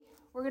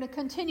We're going to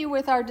continue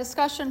with our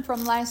discussion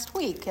from last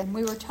week, and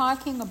we were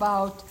talking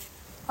about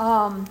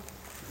why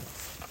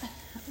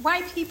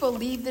people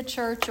leave the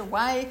church, or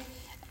why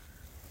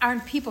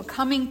aren't people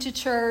coming to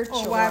church,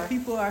 or why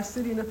people are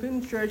sitting up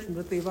in church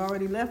but they've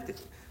already left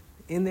it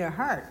in their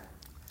heart.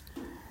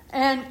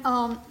 And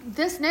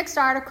this next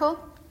article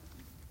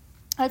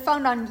I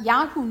found on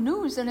Yahoo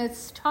News, and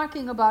it's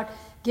talking about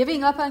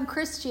giving up on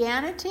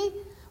Christianity.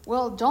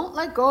 Well, don't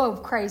let go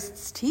of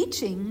Christ's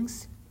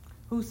teachings.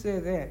 Who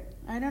said that?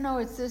 I don't know.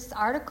 It's this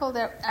article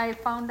that I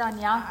found on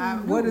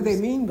Yahoo News. What do they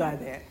mean by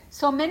that?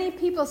 So many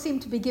people seem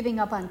to be giving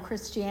up on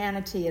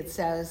Christianity, it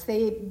says.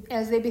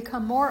 As they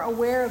become more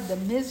aware of the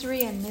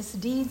misery and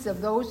misdeeds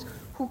of those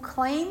who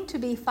claim to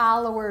be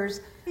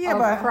followers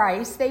of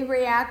Christ, they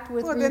react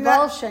with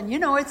revulsion.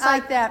 It's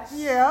like that.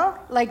 Yeah.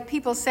 Like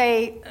people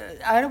say,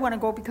 I don't want to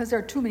go because there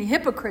are too many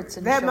hypocrites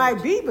in church. That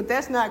might be, but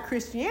that's not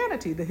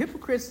Christianity. The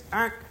hypocrites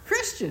aren't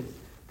Christian.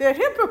 They're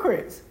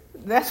hypocrites.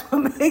 That's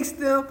what makes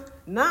them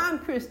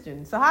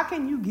non-Christian. So how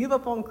can you give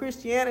up on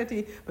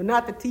Christianity but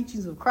not the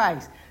teachings of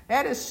Christ?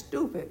 That is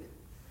stupid.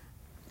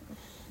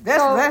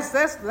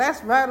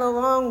 That's right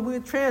along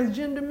with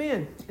transgender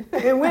men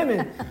and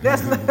women.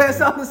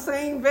 That's on the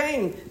same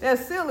vein.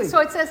 That's silly. So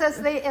it says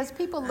as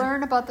people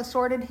learn about the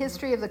sordid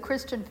history of the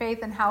Christian faith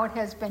and how it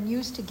has been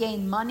used to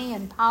gain money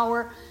and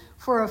power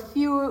for a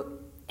few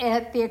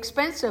at the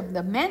expense of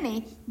the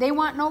many, they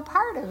want no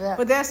part of it.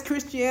 But that's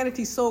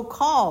Christianity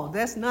so-called.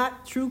 That's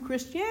not true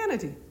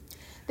Christianity.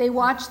 They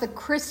watch the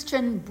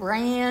Christian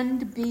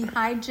brand be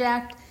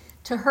hijacked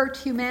to hurt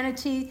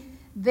humanity.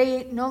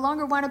 They no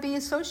longer want to be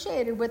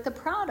associated with the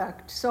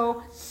product.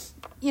 So,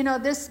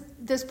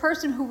 this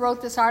person who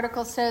wrote this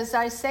article says,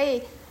 I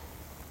say,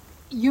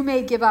 you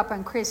may give up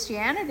on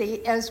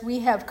Christianity as we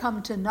have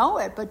come to know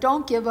it, but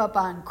don't give up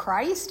on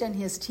Christ and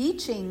his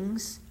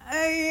teachings.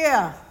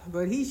 Yeah,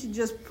 but he should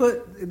just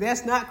put,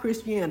 that's not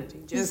Christianity.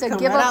 Just he said,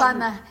 give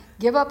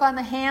up on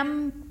the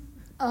ham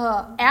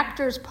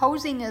actors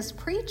posing as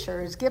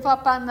preachers. Give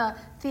up on the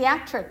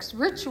theatrics,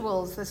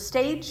 rituals, the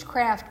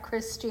stagecraft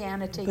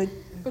Christianity.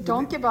 But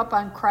don't give up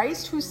on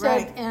Christ, who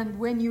said, right. And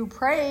when you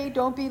pray,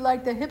 don't be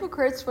like the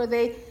hypocrites, for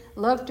they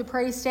love to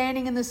pray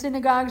standing in the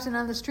synagogues and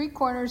on the street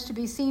corners to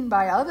be seen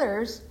by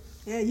others.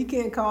 Yeah, you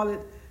can't call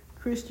it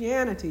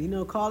Christianity.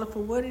 Call it for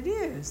what it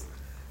is.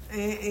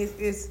 And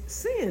it's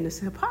sin. It's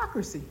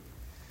hypocrisy.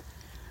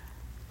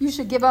 You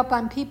should give up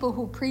on people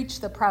who preach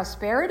the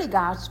prosperity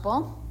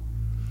gospel.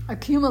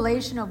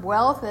 Accumulation of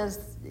wealth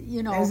as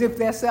if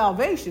that's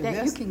salvation.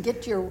 You can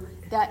get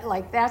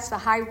that's the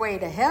highway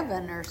to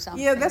heaven or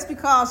something. Yeah, that's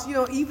because,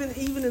 even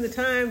in the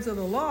times of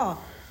the law,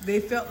 they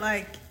felt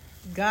like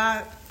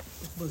God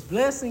was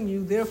blessing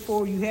you,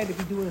 therefore you had to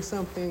be doing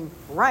something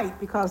right,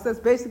 because that's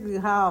basically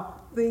how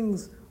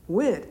things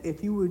went.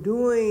 If you were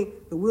doing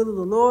the will of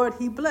the Lord,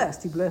 he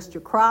blessed. He blessed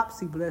your crops,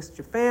 he blessed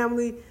your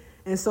family.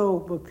 And so,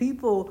 but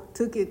people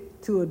took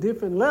it to a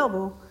different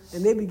level,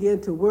 and they began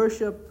to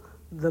worship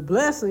the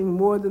blessing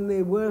more than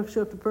they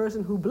worship the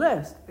person who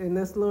blessed. And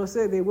that's the Lord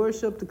said, they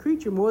worship the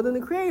creature more than the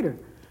creator.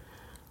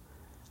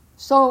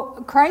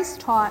 So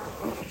Christ taught,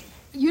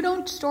 you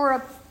don't store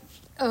up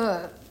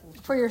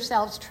for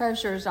yourselves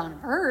treasures on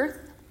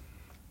earth.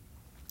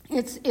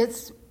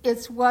 It's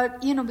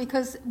what,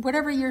 because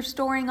whatever you're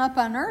storing up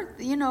on earth,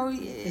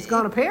 it's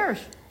going to perish.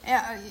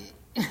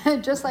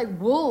 Just like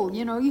wool,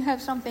 you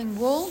have something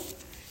wool.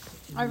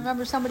 I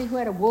remember somebody who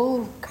had a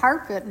wool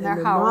carpet in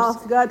their house.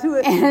 Moths got to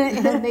it.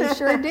 And they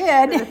sure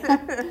did.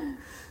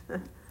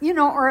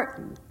 Or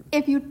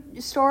if you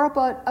store up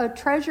a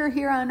treasure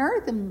here on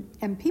earth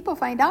and people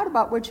find out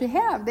about what you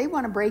have, they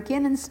want to break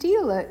in and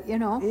steal it,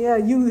 Yeah,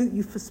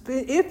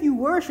 if you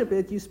worship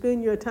it, you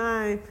spend your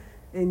time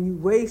and you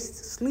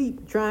waste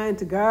sleep trying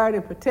to guard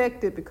and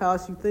protect it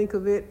because you think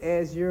of it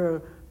as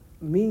your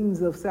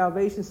means of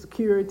salvation,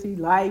 security,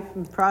 life,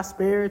 and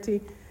prosperity.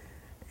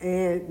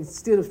 And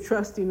instead of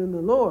trusting in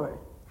the Lord.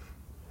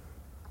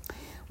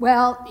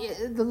 Well,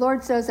 the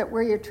Lord says that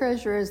where your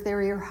treasure is,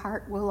 there your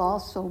heart will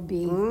also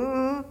be.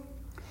 Mm-hmm.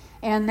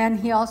 And then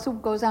he also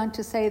goes on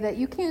to say that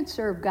you can't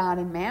serve God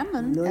and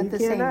mammon at the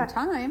same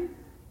time.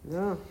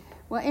 No.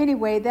 Well,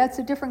 anyway, that's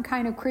a different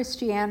kind of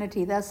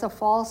Christianity. That's a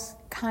false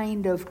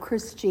kind of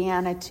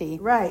Christianity.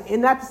 Right.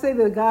 And not to say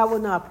that God will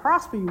not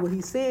prosper you. What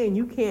he's saying,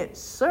 you can't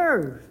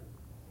serve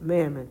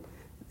mammon.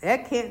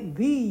 That can't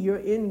be your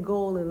end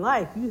goal in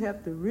life. You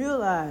have to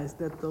realize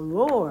that the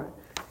Lord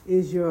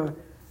is your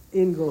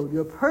end goal.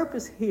 Your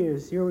purpose here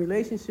is your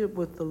relationship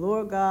with the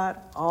Lord God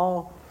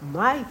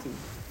Almighty.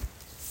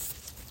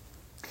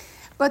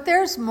 But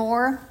there's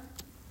more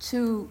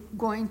to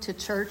going to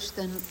church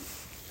than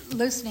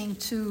listening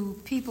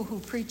to people who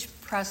preach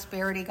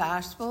prosperity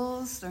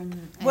gospels.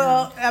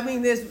 Well, I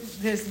mean,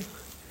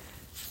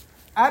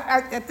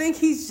 I think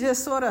he's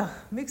just sort of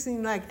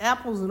mixing like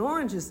apples and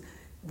oranges.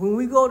 When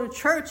we go to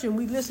church and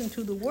we listen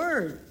to the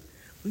word,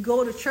 we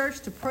go to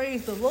church to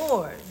praise the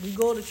Lord. We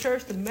go to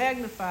church to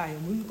magnify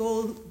him. We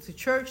go to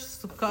church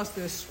because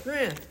there's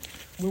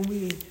strength. when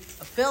we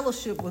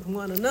fellowship with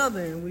one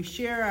another and we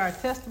share our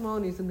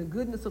testimonies and the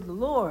goodness of the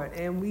Lord,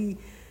 and we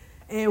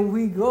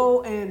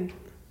go and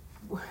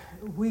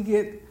we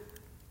get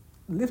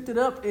lifted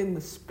up in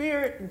the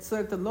spirit, and so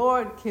that the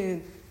Lord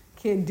can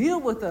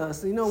deal with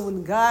us. You know,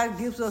 when God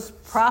gives us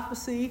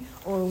prophecy,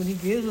 or when he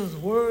gives us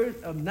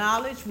word of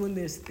knowledge, when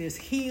there's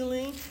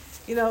healing,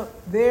 you know,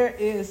 there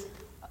is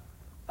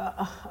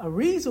a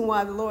reason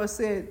why the Lord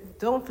said,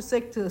 don't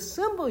forsake to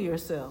assemble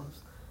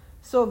yourselves.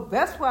 So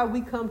that's why we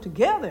come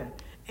together.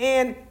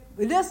 And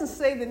it doesn't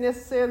say that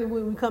necessarily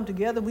when we come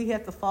together we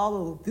have to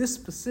follow this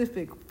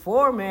specific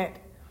format,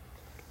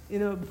 you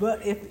know,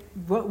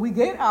 but we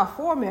get our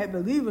format,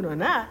 believe it or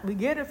not, we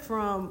get it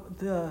from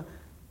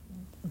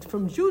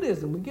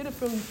Judaism. We get it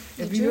from,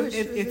 if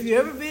you've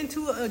ever been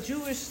to a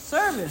Jewish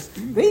service,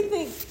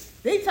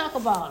 they talk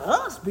about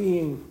us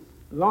being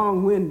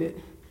long-winded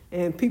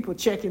and people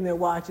checking their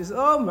watches.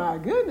 Oh my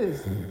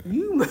goodness,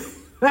 you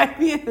might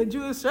be in a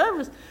Jewish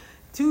service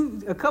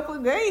a couple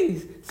of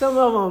days. Some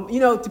of them, you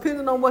know,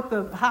 depending on what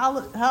the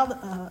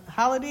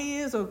holiday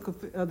is, or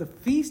the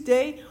feast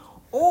day,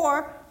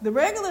 or the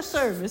regular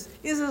service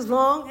is as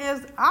long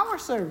as our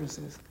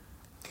services.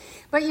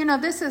 But, you know,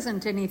 this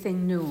isn't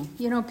anything new.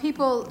 You know,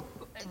 people,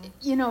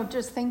 you know,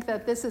 just think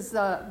that this is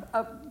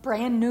a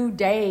brand new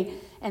day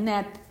and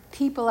that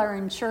people are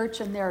in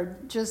church and they're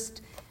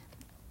just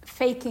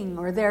faking,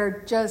 or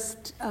they're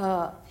just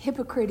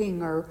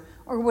hypocriting or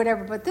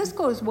whatever. But this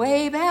goes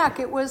way back.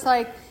 It was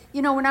like,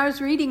 you know, when I was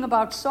reading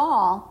about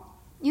Saul,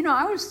 you know,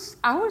 I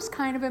was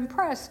kind of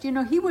impressed. You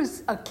know, he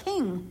was a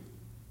king.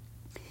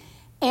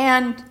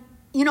 And,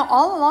 you know,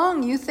 all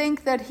along you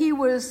think that he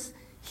was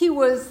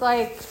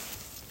like,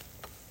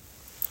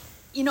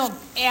 you know,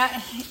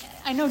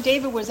 I know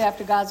David was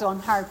after God's own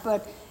heart,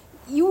 but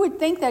you would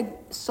think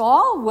that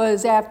Saul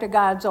was after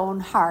God's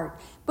own heart.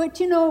 But,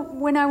 you know,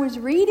 when I was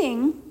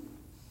reading,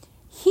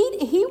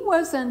 he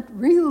wasn't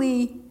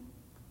really,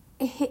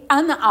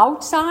 on the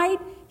outside,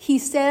 he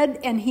said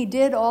and he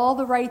did all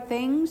the right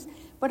things,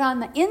 but on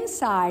the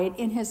inside,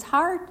 in his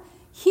heart,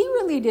 he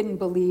really didn't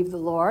believe the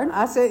Lord.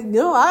 I said, you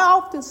know, I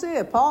often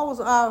said Paul was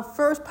our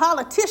first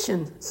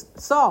politician.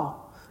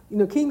 Saul, you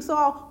know, King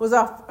Saul was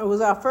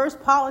our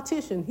first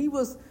politician. He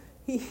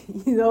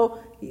you know,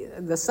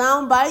 the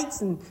sound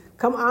bites and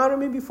come honor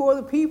me before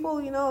the people.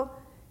 You know,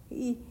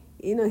 he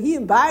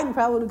and Biden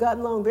probably would have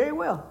gotten along very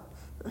well.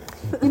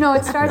 You know,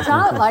 it starts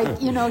out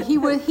like, you know,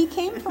 he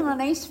came from a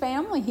nice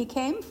family. He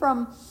came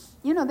from,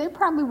 you know, they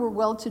probably were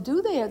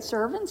well-to-do. They had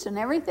servants and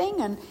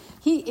everything, and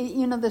he,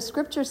 you know, the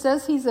scripture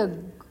says he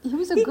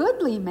was a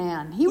goodly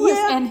man. He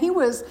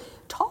was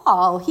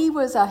tall. He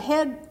was a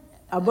head,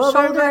 above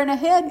shoulder everybody. and a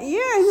head.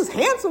 Yeah, he was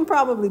handsome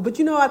probably, but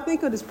you know, I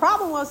think his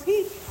problem was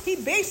he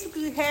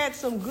basically had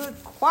some good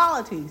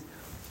qualities,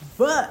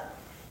 but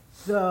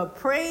the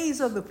praise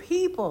of the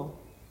people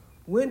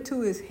went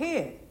to his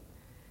head.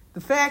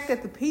 The fact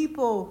that the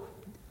people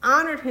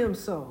honored him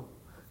so.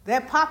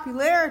 That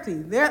popularity,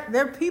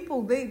 their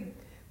people, they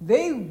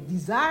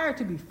desire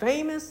to be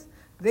famous.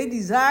 They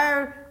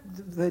desire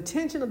the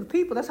attention of the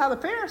people. That's how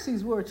the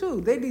Pharisees were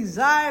too. They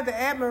desire the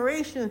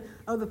admiration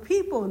of the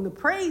people and the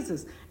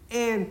praises.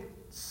 And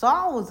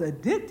Saul was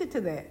addicted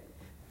to that.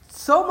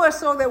 So much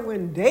so that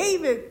when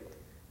David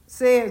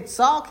said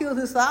Saul killed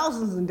his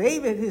thousands and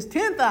David his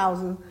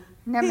 10,000,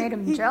 that made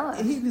him jealous.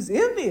 He was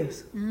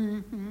envious.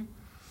 Mm-hmm.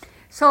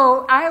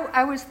 So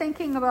I was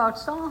thinking about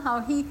Saul, how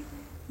he,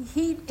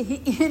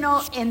 you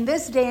know, in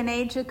this day and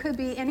age, it could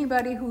be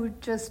anybody who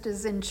just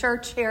is in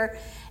church here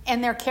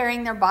and they're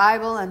carrying their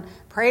Bible and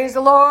praise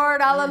the Lord,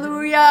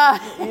 hallelujah.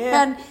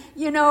 Yeah. And,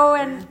 you know,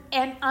 and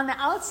on the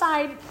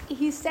outside,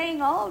 he's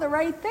saying all the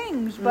right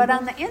things. But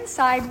on the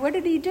inside, what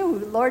did he do?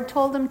 The Lord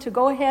told him to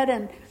go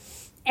ahead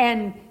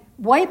and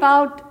wipe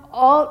out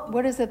all,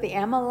 what is it, the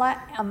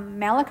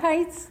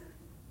Amalekites?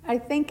 I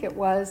think it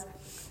was.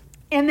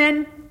 And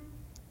then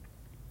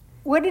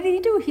what did he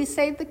do? He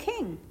saved the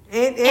king.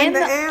 And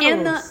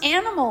the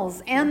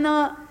animals.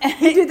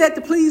 He did that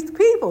to please the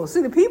people.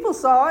 See, the people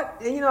saw it,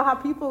 and you know how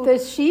people... The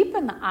sheep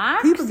and the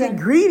ox. People get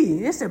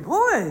greedy. They said,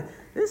 boy,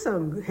 there's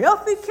some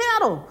healthy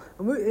cattle.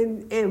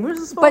 And we're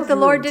supposed to But the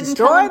Lord didn't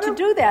tell him them?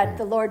 to do that.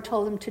 The Lord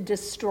told him to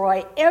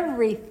destroy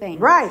everything.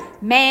 Right.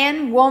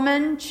 Man,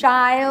 woman,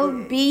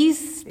 child,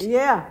 beast.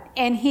 Yeah.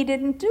 And he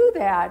didn't do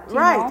that. You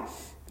know?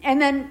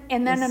 And then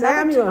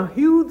Samuel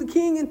hewed the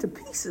king into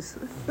pieces.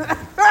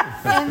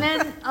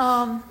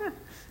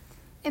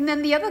 And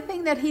then the other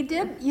thing that he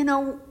did, you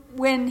know,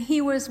 when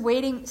he was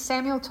waiting,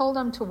 Samuel told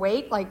him to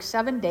wait like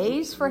 7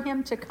 days for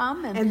him to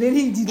come, and then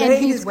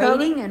he's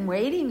waiting and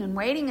waiting,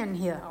 and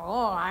he,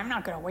 I'm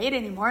not going to wait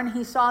anymore. And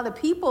he saw the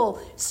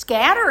people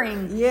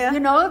scattering. Yeah.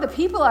 You know, the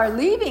people are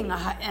leaving,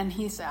 and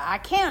he said, I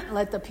can't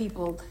let the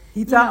people.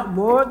 He thought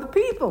more of the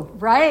people.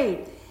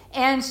 Right,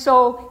 and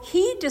so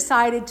he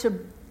decided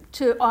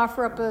to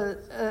offer up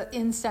a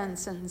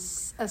incense and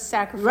a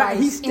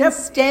sacrifice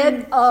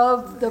instead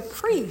of the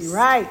priest.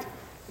 Right.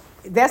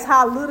 That's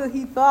how little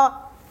he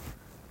thought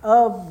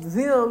of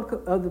them,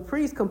 of the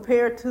priest,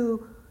 compared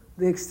to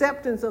the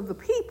acceptance of the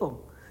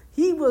people.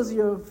 he was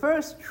your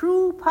first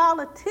true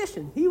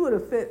politician. He would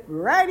have fit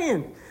right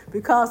in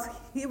because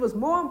it was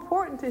more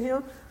important to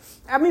him.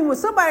 I mean, when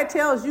somebody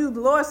tells you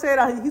the Lord said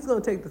he's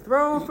going to take the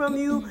throne from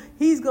you,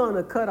 he's going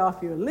to cut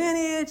off your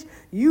lineage,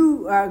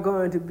 you are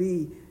going to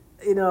be,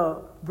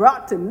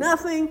 brought to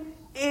nothing,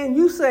 and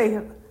you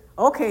say,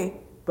 okay,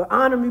 but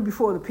honor me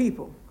before the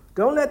people.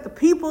 Don't let the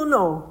people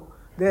know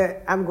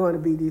that I'm going to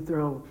be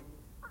dethroned.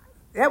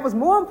 That was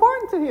more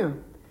important to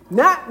him.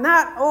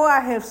 Not, oh, I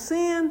have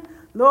sinned,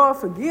 Lord,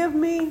 forgive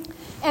me.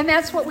 And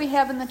that's what we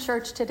have in the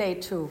church today,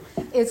 too.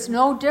 It's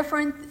no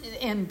different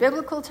in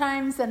biblical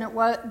times than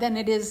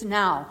it is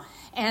now.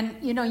 And,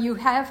 you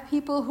have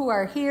people who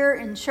are here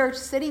in church,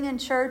 sitting in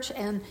church,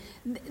 and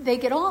they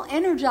get all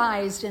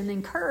energized and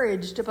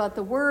encouraged about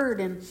the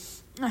word and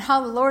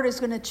how the Lord is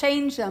going to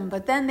change them.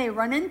 But then they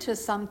run into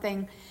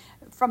something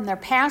from their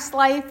past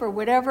life or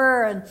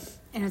whatever, and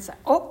it's like,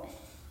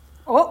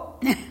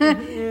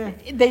 yeah.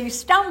 They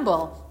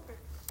stumble.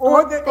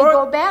 Or they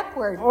go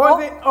backward.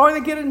 Or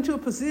they get into a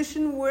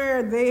position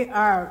where they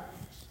are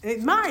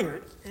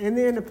admired, and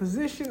they're in a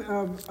position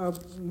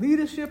of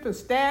leadership and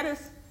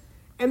status,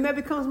 and that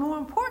becomes more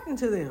important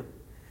to them.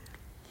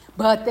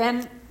 But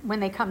then when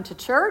they come to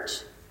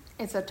church,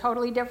 it's a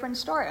totally different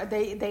story.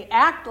 They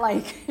act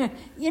like, and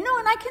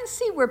I can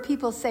see where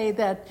people say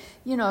that,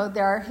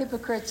 there are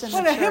hypocrites in the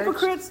church. Well, they're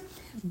hypocrites.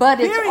 But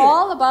period. It's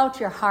all about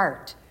your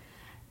heart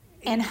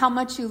and how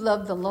much you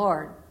love the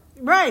Lord.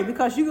 Right,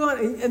 because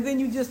and then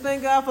you just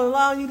thank God for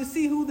allowing you to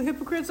see who the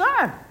hypocrites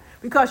are.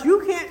 Because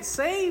you can't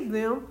save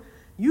them.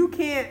 You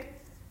can't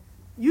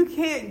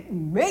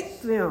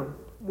make them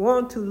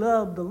want to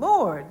love the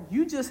Lord.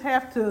 You just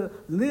have to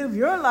live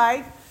your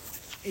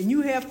life, and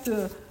you have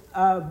to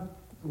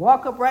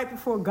walk upright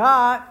before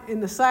God in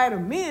the sight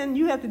of men.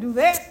 You have to do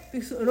that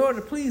in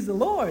order to please the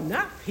Lord,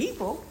 not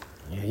people.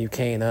 Yeah, you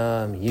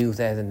can't use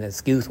that as an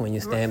excuse when you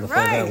stand before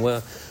right. God.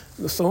 Well,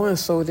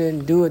 so-and-so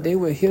didn't do it. They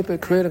were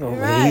hypocritical. Right.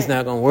 Well, he's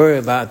not going to worry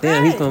about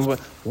them. Right. He's going to worry.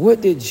 What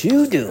did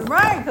you do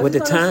with the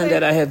time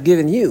that I have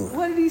given you?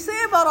 What did he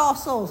say about all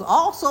souls?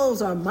 All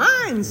souls are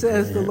mine,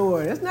 says the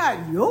Lord. It's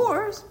not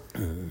yours.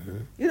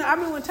 Mm-hmm. I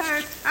remember one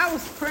time I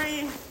was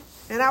praying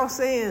and I was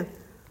saying,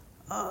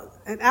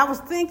 and I was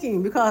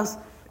thinking because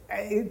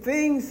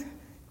things,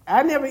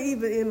 I never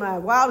even in my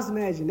wildest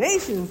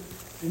imagination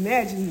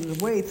imagined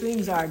the way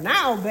things are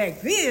now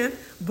back then,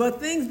 but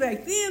things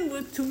back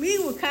then to me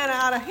were kind of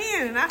out of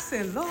hand. And I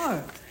said,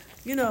 Lord,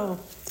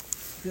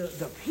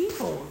 the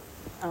people,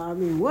 I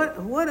mean, what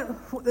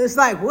it's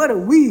like, what are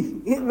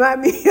we? It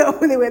reminded me of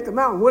when they were at the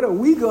mountain. What are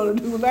we going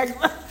to do? Like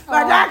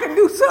I can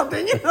do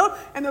something,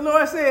 And the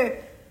Lord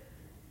said,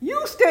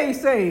 you stay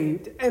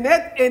saved.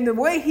 And the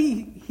way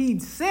he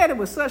said it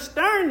with such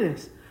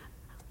sternness,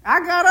 I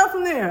got up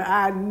from there.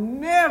 I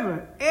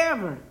never,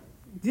 ever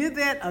did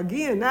that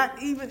again,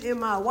 not even in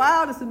my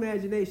wildest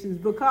imaginations,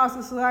 because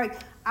it's like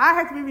I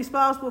have to be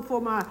responsible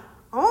for my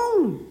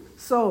own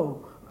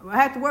soul.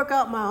 I have to work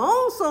out my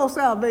own soul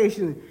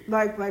salvation,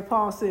 like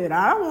Paul said.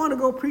 I don't want to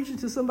go preaching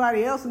to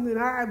somebody else and then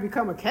I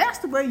become a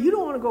castaway. You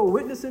don't want to go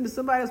witnessing to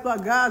somebody else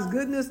about God's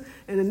goodness,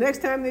 and the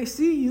next time they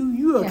see you,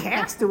 you're a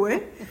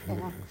castaway.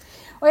 Yeah.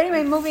 Well,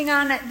 anyway, moving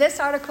on. This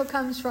article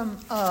comes from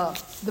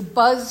the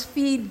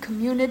BuzzFeed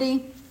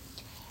community,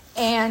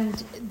 and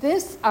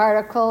this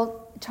article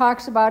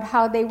talks about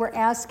how they were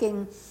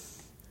asking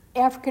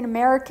African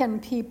American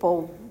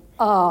people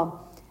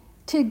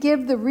to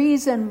give the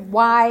reason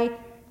why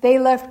they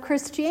left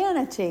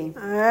Christianity.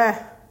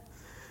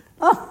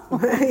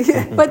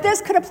 But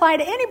this could apply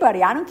to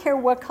anybody. I don't care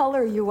what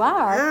color you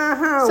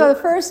are. So the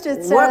first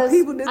it says, what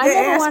people did they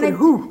ask and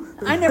who?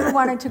 I never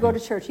wanted to go to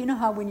church. You know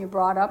how when you're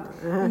brought up,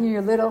 when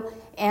you're little,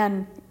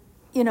 and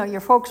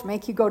your folks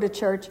make you go to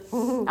church.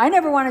 I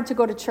never wanted to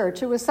go to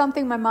church. It was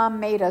something my mom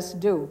made us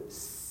do.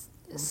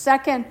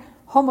 Second,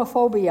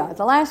 homophobia.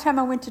 The last time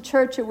I went to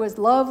church, it was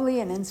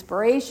lovely and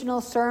inspirational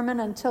sermon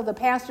until the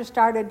pastor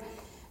started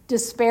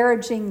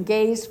disparaging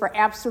gays for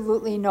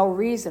absolutely no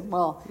reason.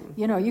 Well,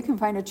 you can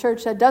find a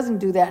church that doesn't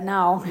do that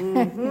now.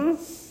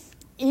 Mm-hmm.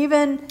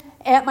 Even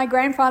at my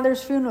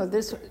grandfather's funeral,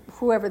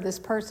 whoever this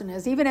person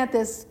is, even at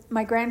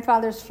my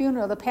grandfather's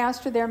funeral, the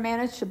pastor there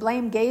managed to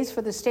blame gays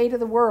for the state of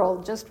the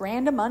world. Just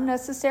random,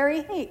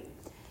 unnecessary hate.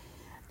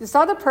 This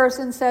other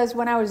person says,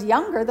 when I was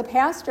younger, the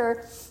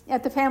pastor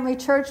at the family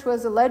church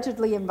was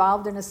allegedly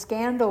involved in a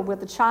scandal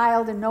with a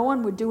child, and no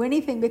one would do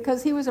anything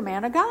because he was a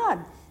man of God.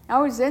 I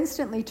was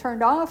instantly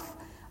turned off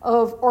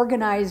of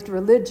organized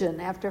religion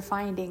after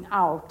finding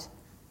out.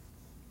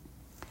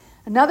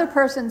 Another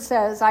person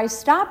says, I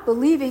stopped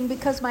believing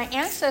because my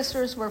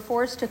ancestors were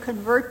forced to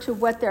convert to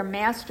what their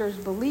masters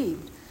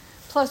believed.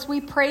 Plus, we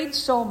prayed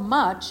so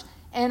much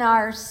and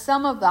are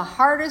some of the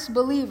hardest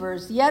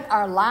believers, yet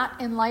our lot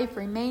in life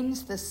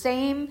remains the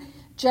same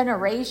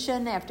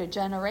generation after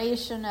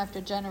generation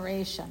after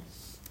generation.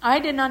 I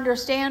didn't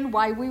understand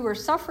why we were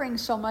suffering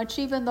so much,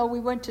 even though we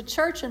went to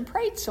church and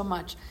prayed so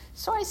much.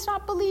 So I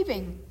stopped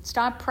believing,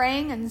 stopped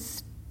praying,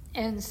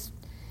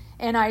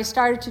 and I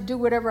started to do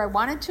whatever I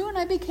wanted to, and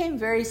I became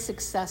very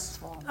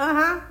successful.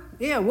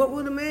 Yeah, what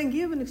would a man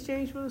give in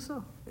exchange for the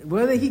soul?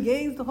 Whether he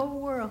gains the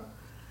whole world.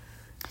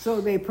 So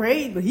they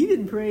prayed, but he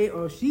didn't pray,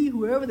 or she,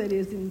 whoever that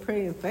is, didn't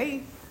pray in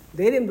faith.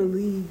 They didn't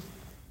believe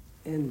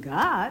in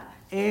God.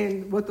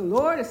 And what the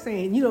Lord is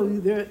saying,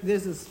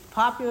 there's this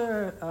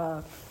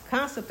popular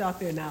concept out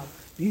there now.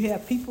 You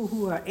have people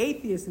who are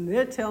atheists, and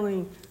they're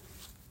telling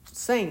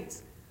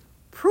saints,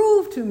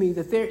 prove to me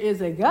that there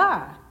is a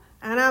God.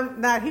 And I'm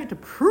not here to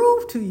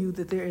prove to you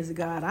that there is a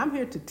God. I'm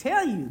here to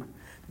tell you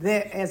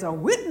that as a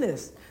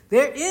witness,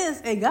 there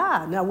is a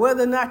God. Now,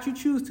 whether or not you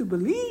choose to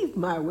believe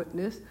my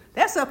witness,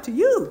 that's up to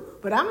you.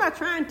 But I'm not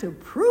trying to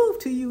prove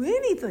to you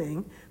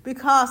anything,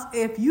 because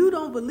if you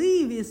don't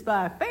believe it's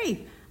by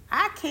faith,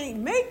 I can't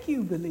make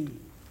you believe.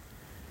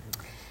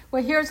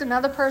 Well, here's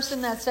another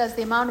person that says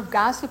the amount of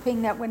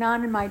gossiping that went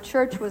on in my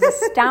church was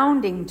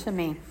astounding to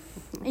me.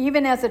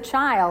 Even as a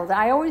child,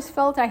 I always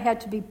felt I had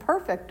to be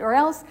perfect, or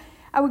else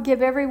I would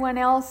give everyone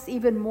else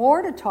even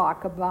more to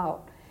talk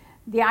about.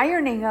 The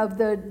irony of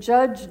the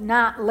judge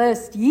not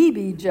lest ye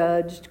be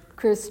judged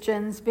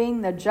Christians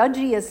being the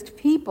judgiest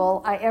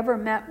people I ever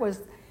met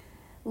was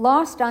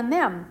lost on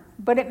them.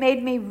 But it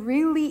made me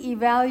really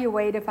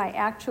evaluate if I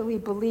actually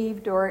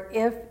believed or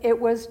if it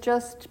was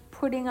just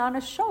putting on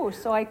a show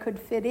so I could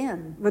fit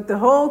in. But the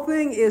whole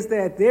thing is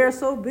that they're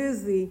so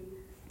busy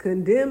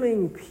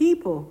condemning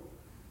people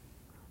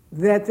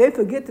that they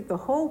forget that the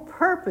whole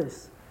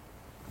purpose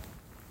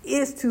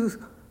is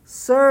to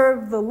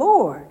serve the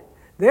Lord.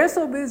 They're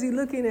so busy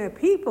looking at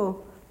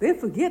people, they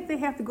forget they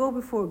have to go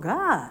before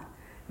God.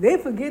 They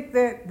forget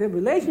that the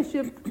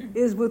relationship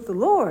is with the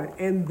Lord.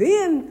 And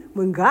then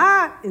when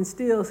God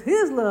instills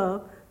his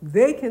love,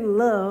 they can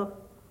love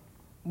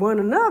one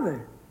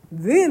another.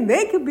 Then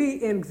they could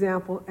be an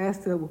example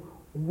as to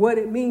what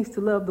it means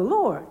to love the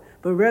Lord.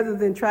 But rather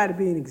than try to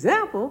be an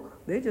example,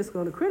 they're just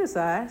going to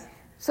criticize.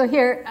 So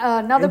here,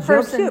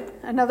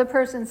 another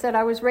person said,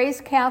 I was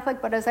raised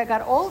Catholic, but as I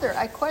got older,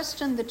 I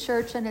questioned the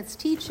church and its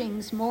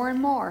teachings more and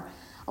more.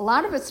 A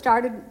lot of it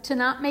started to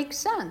not make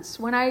sense.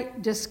 When I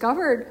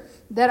discovered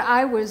that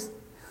I was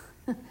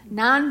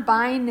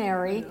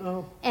non-binary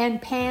and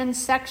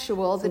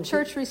pansexual, the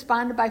church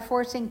responded by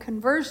forcing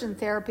conversion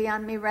therapy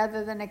on me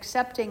rather than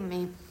accepting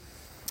me.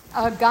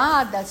 A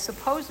God that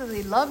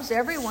supposedly loves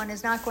everyone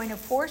is not going to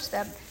force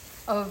that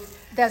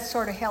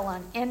sort of hell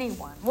on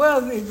anyone.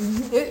 Well,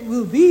 it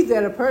will be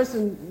that a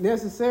person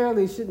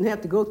necessarily shouldn't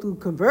have to go through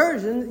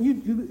conversion.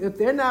 You, if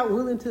they're not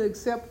willing to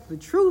accept the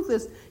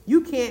truth,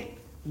 you can't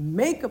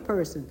make a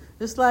person.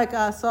 Just like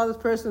I saw this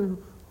person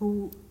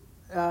who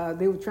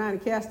they were trying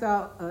to cast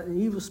out an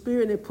evil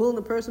spirit, and they're pulling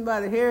the person by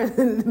the hair,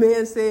 and the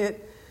man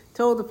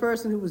told the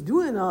person who was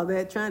doing all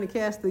that, trying to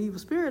cast the evil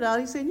spirit out,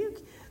 he said,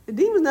 the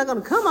demon's not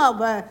going to come out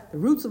by the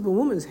roots of a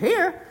woman's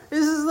hair.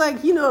 This is like,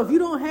 if you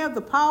don't have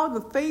the power,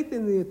 the faith,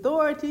 and the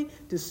authority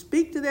to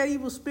speak to that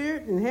evil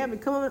spirit and have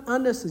it come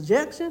under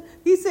subjection,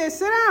 he said,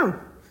 sit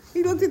down.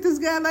 He looked at this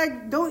guy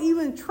like, don't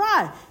even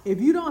try. If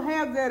you don't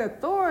have that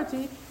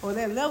authority or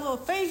that level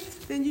of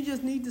faith, then you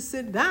just need to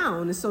sit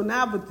down. And so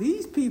now, but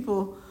these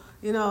people,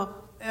 love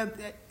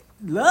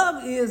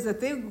is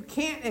that they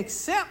can't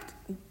accept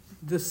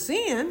the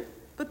sin,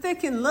 but they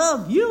can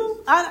love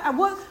you.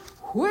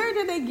 Where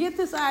did they get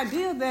this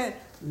idea that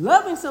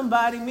loving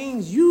somebody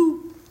means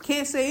you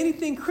can't say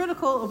anything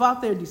critical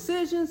about their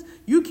decisions?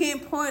 You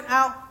can't point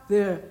out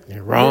their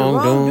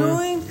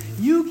wrongdoing.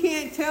 You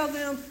can't tell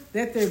them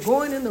that they're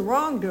going in the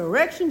wrong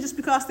direction just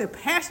because they're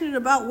passionate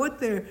about what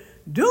they're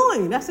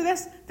doing. I said,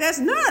 that's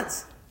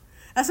nuts.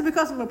 I said,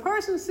 because if a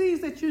person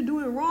sees that you're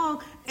doing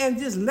wrong and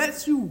just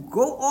lets you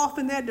go off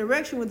in that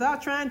direction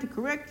without trying to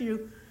correct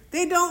you,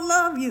 they don't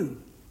love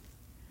you.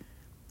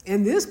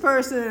 And this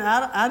person,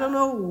 I don't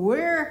know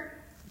where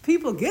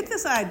people get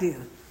this idea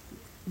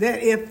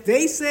that if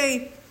they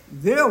say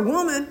they're a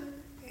woman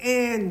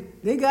and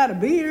they got a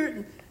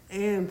beard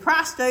and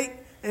prostate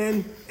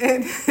and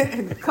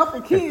a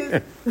couple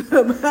kids,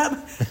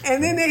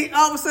 and then they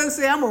all of a sudden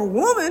say, I'm a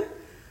woman,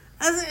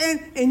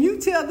 and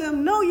you tell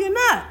them, no, you're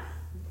not.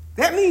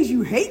 That means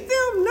you hate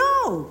them?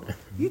 No.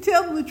 You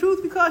tell them the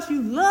truth because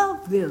you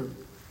love them.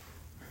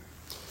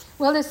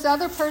 Well, this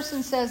other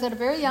person says, at a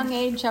very young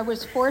age, I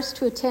was forced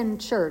to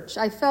attend church.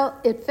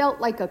 It felt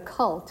like a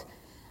cult.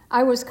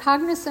 I was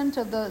cognizant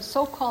of the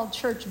so-called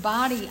church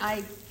body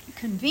I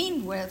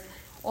convened with.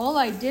 All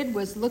I did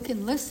was look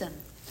and listen.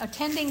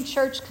 Attending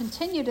church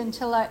continued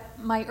until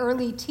my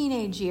early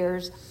teenage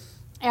years.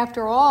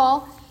 After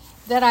all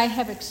that I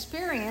have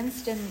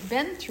experienced and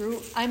been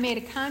through, I made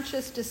a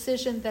conscious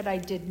decision that I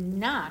did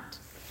not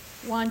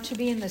want to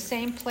be in the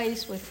same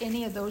place with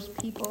any of those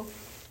people,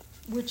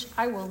 which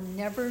I will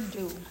never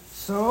do.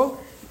 So,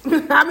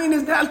 it's not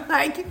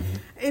like,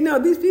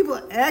 these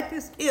people act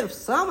as if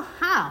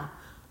somehow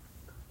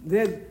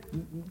they're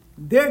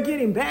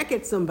getting back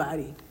at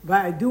somebody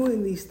by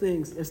doing these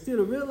things instead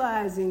of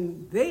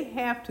realizing they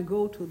have to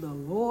go to the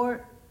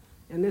Lord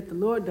and let the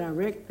Lord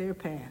direct their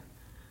path.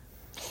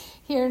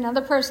 Here,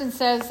 another person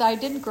says, I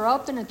didn't grow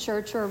up in a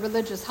church or a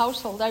religious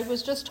household. I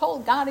was just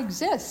told God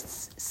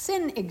exists,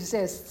 sin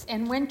exists,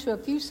 and went to a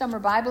few summer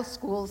Bible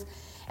schools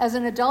As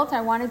an adult,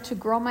 I wanted to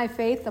grow my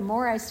faith. The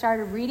more I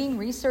started reading,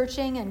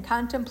 researching, and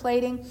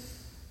contemplating,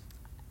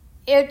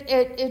 I'm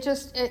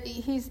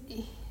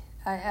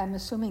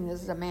assuming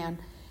this is a man.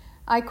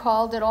 I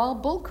called it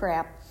all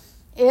bullcrap.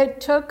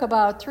 It took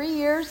about 3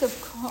 years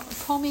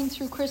of combing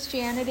through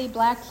Christianity,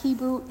 Black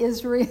Hebrew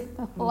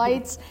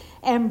Israelites,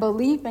 and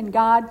belief in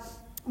God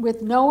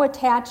with no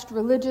attached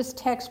religious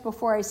text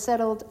before I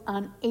settled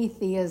on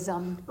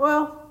atheism.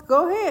 Well,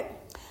 go ahead.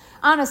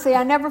 Honestly,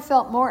 I never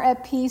felt more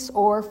at peace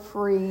or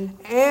free.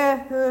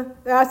 And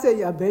I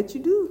said, I bet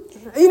you do.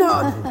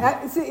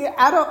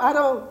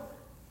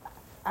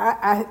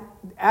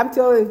 I'm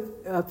telling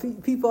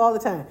people all the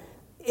time,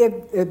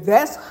 if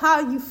that's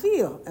how you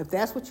feel, if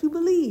that's what you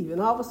believe,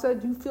 and all of a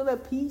sudden you feel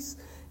at peace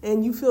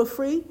and you feel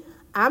free,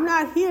 I'm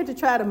not here to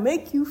try to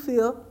make you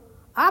feel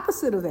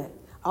opposite of that.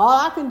 All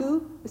I can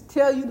do is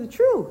tell you the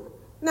truth.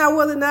 Now,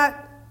 whether or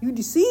not you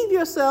deceive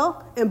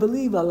yourself and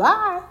believe a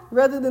lie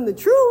rather than the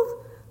truth,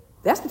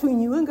 that's between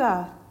you and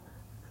God.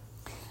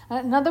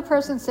 Another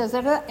person says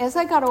that as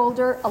I got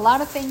older, a lot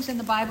of things in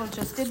the Bible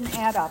just didn't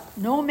add up.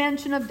 No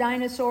mention of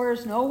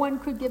dinosaurs. No one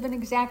could give an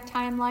exact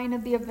timeline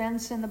of the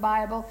events in the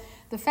Bible.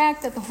 The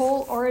fact that the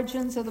whole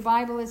origins of the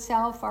Bible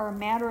itself are a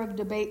matter of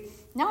debate,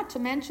 not to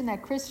mention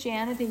that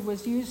Christianity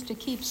was used to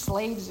keep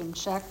slaves in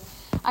check.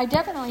 I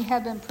definitely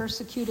have been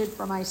persecuted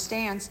for my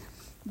stance,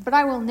 but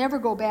I will never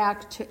go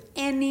back to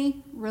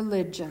any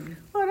religion.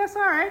 Well, that's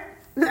all right.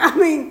 I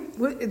mean,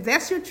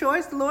 that's your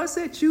choice. The Lord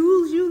said,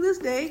 choose you this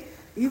day.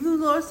 Even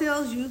the Lord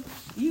tells you,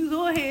 you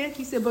go ahead.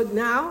 He said, but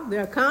now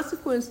there are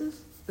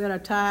consequences that are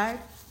tied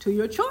to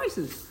your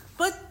choices.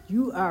 But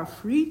you are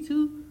free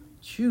to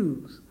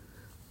choose.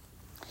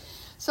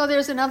 So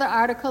there's another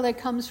article that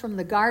comes from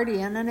The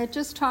Guardian, and it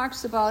just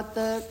talks about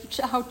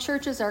how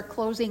churches are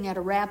closing at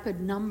a rapid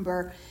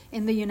number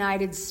in the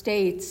United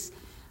States.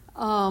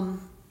 And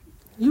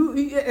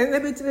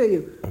let me tell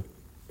you,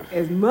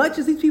 as much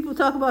as these people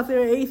talk about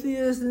they're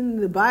atheists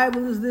and the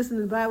Bible is this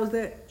and the Bible is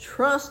that,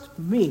 trust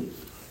me,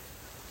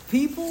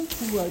 people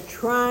who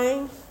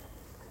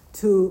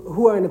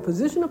are in a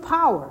position of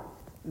power,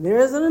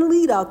 there's an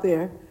elite out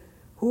there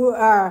who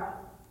are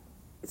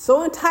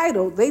so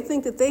entitled, they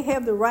think that they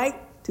have the right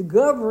to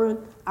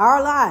govern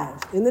our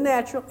lives in the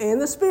natural and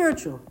the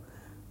spiritual.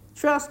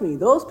 Trust me,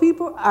 those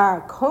people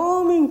are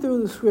combing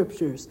through the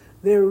scriptures.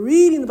 They're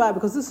reading the Bible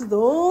because this is the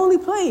only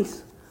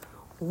place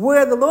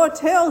where the Lord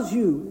tells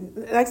you,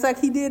 like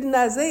he did in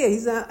Isaiah,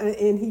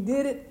 and he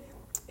did it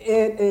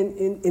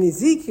in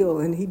Ezekiel,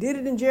 and he did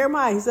it in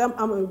Jeremiah. He said,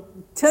 I'm going to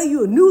tell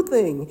you a new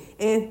thing.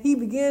 And he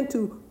began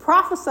to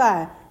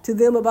prophesy to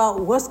them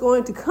about what's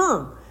going to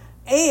come.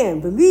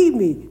 And believe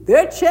me,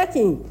 they're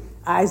checking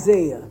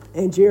Isaiah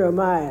and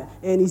Jeremiah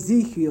and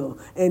Ezekiel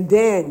and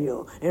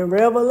Daniel and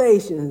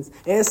Revelations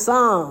and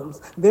Psalms.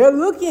 They're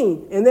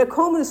looking and they're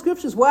combing the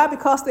scriptures. Why?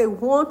 Because they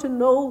want to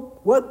know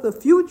what the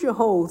future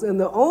holds. And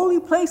the only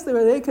place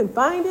where they can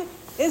find it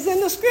is in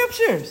the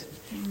scriptures.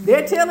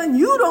 They're telling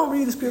you don't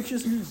read the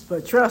scriptures,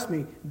 but trust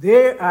me,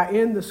 they are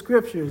in the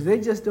scriptures. They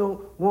just don't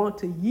want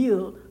to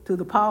yield to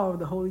the power of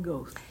the Holy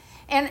Ghost.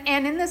 And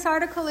in this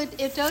article,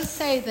 it does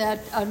say that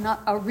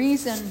a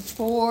reason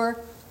for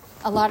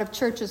a lot of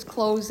churches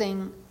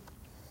closing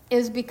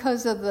is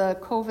because of the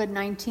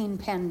COVID-19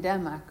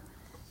 pandemic.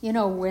 You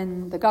know,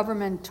 when the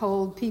government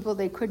told people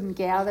they couldn't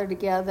gather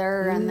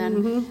together, and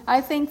then I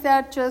think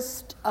that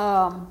just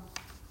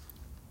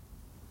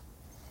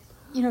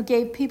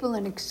gave people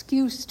an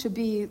excuse to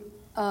be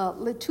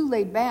too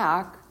laid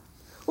back.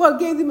 Well, it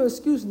gave them an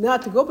excuse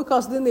not to go,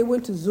 because then they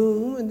went to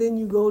Zoom, and then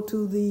you go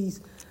to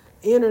these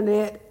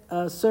internet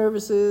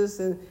services,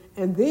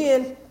 and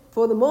then,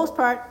 for the most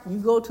part, you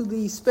go to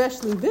these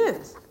special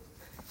events.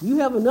 You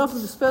have enough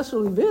of the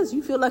special events,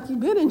 you feel like you've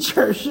been in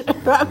church.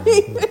 I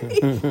mean,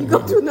 you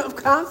go to enough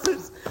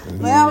concerts.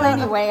 Well,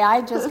 anyway,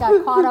 I just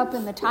got caught up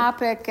in the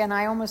topic, and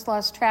I almost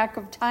lost track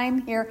of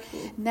time here.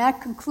 And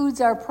that concludes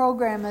our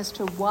program as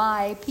to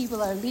why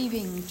people are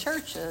leaving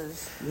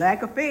churches.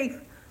 Lack of faith.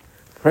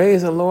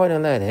 Praise the Lord,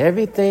 and let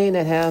everything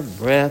that hath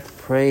breath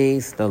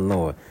praise the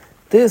Lord.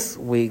 This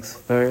week's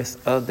verse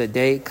of the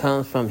day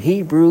comes from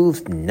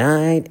Hebrews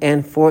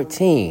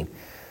 9:14.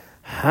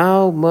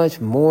 How much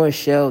more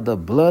shall the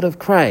blood of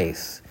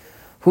Christ,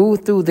 who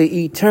through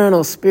the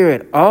eternal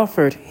Spirit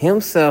offered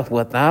himself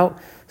without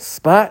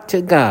spot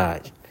to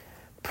God,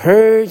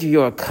 purge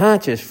your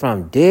conscience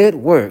from dead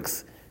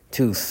works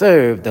to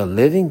serve the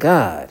living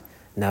God?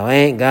 Now,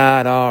 ain't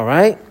God all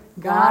right?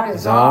 God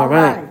is all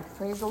right.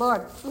 Praise the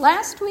Lord.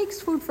 Last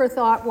week's food for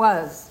thought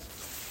was,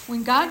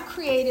 when God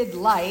created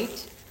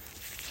light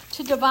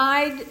to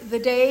divide the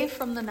day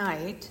from the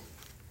night,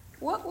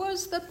 what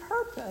was the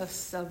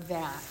purpose of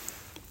that?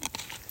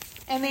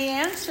 And the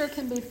answer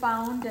can be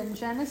found in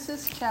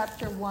Genesis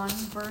chapter 1,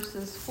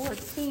 verses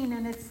 14,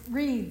 and it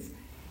reads,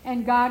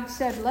 "And God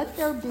said, let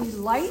there be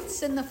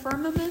lights in the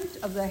firmament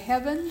of the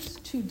heavens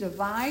to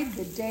divide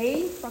the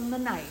day from the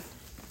night,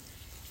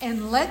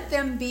 and let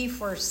them be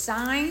for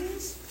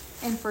signs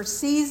and for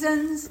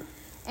seasons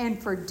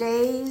and for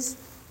days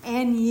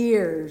and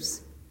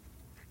years."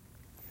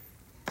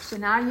 So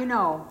now you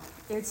know.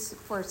 It's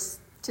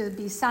to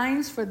be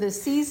signs for the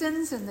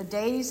seasons and the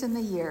days and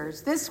the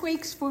years. This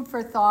week's food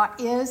for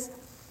thought is,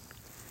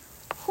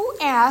 who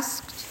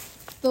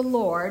asked the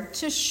Lord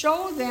to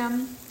show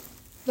them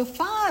the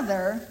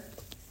Father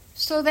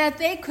so that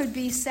they could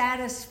be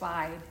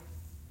satisfied?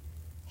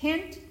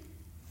 Hint,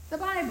 the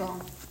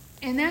Bible.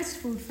 And that's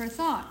food for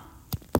thought.